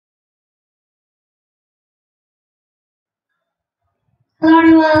Hello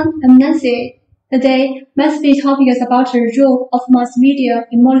everyone, I'm Nancy. Today, my speech topic is about the role of mass media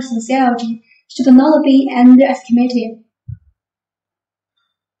in modern society should not be underestimated.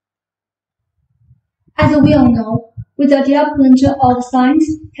 As we all know, with the development of science,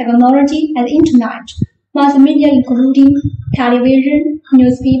 technology, and internet, mass media including television,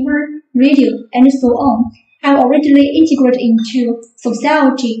 newspaper, radio, and so on have already integrated into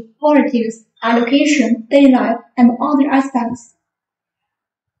society, politics, education, daily life, and other aspects.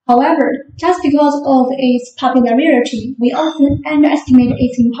 However, just because of its popularity, we often underestimate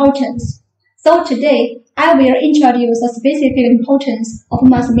its importance. So today, I will introduce the specific importance of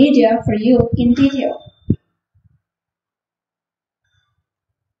mass media for you in detail.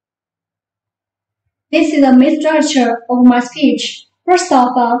 This is the main structure of my speech. First of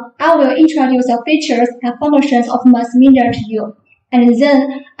all, I will introduce the features and functions of mass media to you, and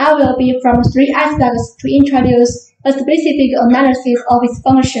then I will be from three aspects to introduce a specific analysis of its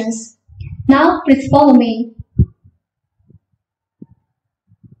functions. Now, please follow me.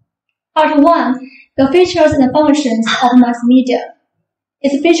 Part 1. The features and functions of mass media.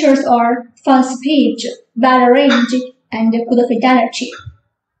 Its features are fast speed, wide range, and good fidelity.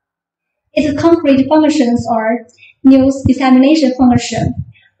 Its concrete functions are news dissemination function,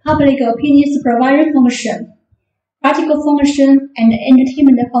 public opinion supervision function, practical function, and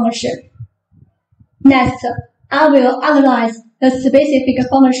entertainment function. Next, I will analyze the specific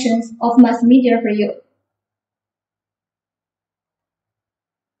functions of mass media for you.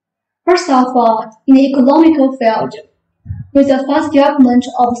 First of all, in the economical field, with the fast development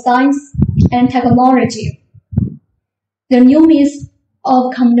of science and technology, the new means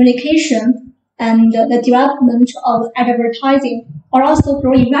of communication and the development of advertising are also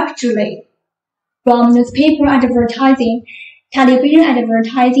growing rapidly, from newspaper advertising, television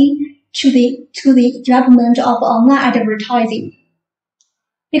advertising, to the development of online advertising.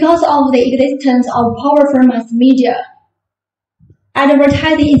 Because of the existence of powerful mass media,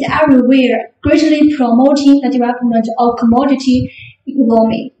 advertising is everywhere, greatly promoting the development of commodity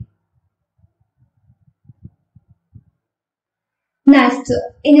economy. Next,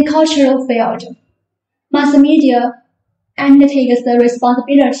 in the cultural field, mass media undertakes the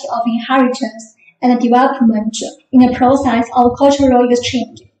responsibility of inheritance and development in the process of cultural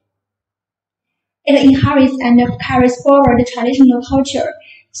exchange. It inherits and carries forward traditional culture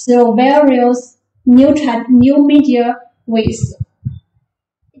through various new media ways.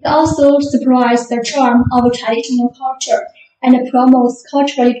 It also spreads the charm of traditional culture and promotes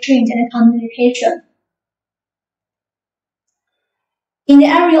cultural exchange and communication. In the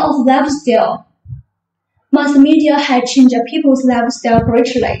area of lifestyle, mass media has changed people's lifestyle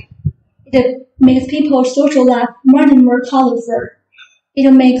greatly. It makes people's social life more and more colorful. It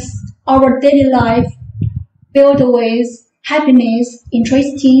makes our daily life filled with happiness,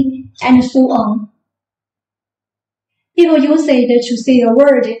 interesting, and so on. People use it to see the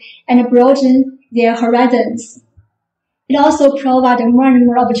world and broaden their horizons. It also provides more and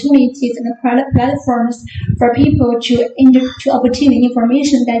more opportunities and platforms for people to obtain the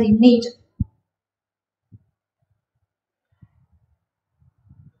information that they need.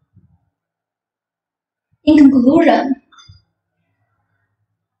 In conclusion,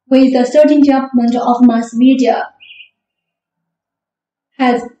 with the surging development of mass media,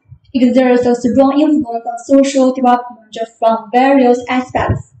 has exerts a strong influence on social development from various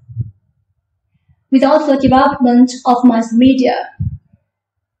aspects. Without the development of mass media,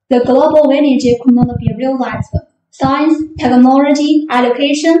 the global village could not be realized. Science, technology,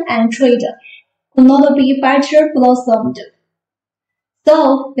 education, and trade could not be better blossomed.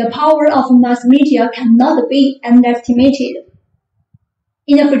 So, the power of mass media cannot be underestimated.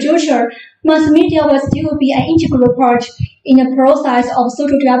 In the future, mass media will still be an integral part in the process of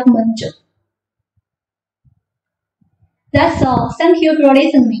social development. That's all. Thank you for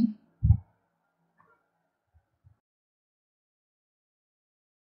listening.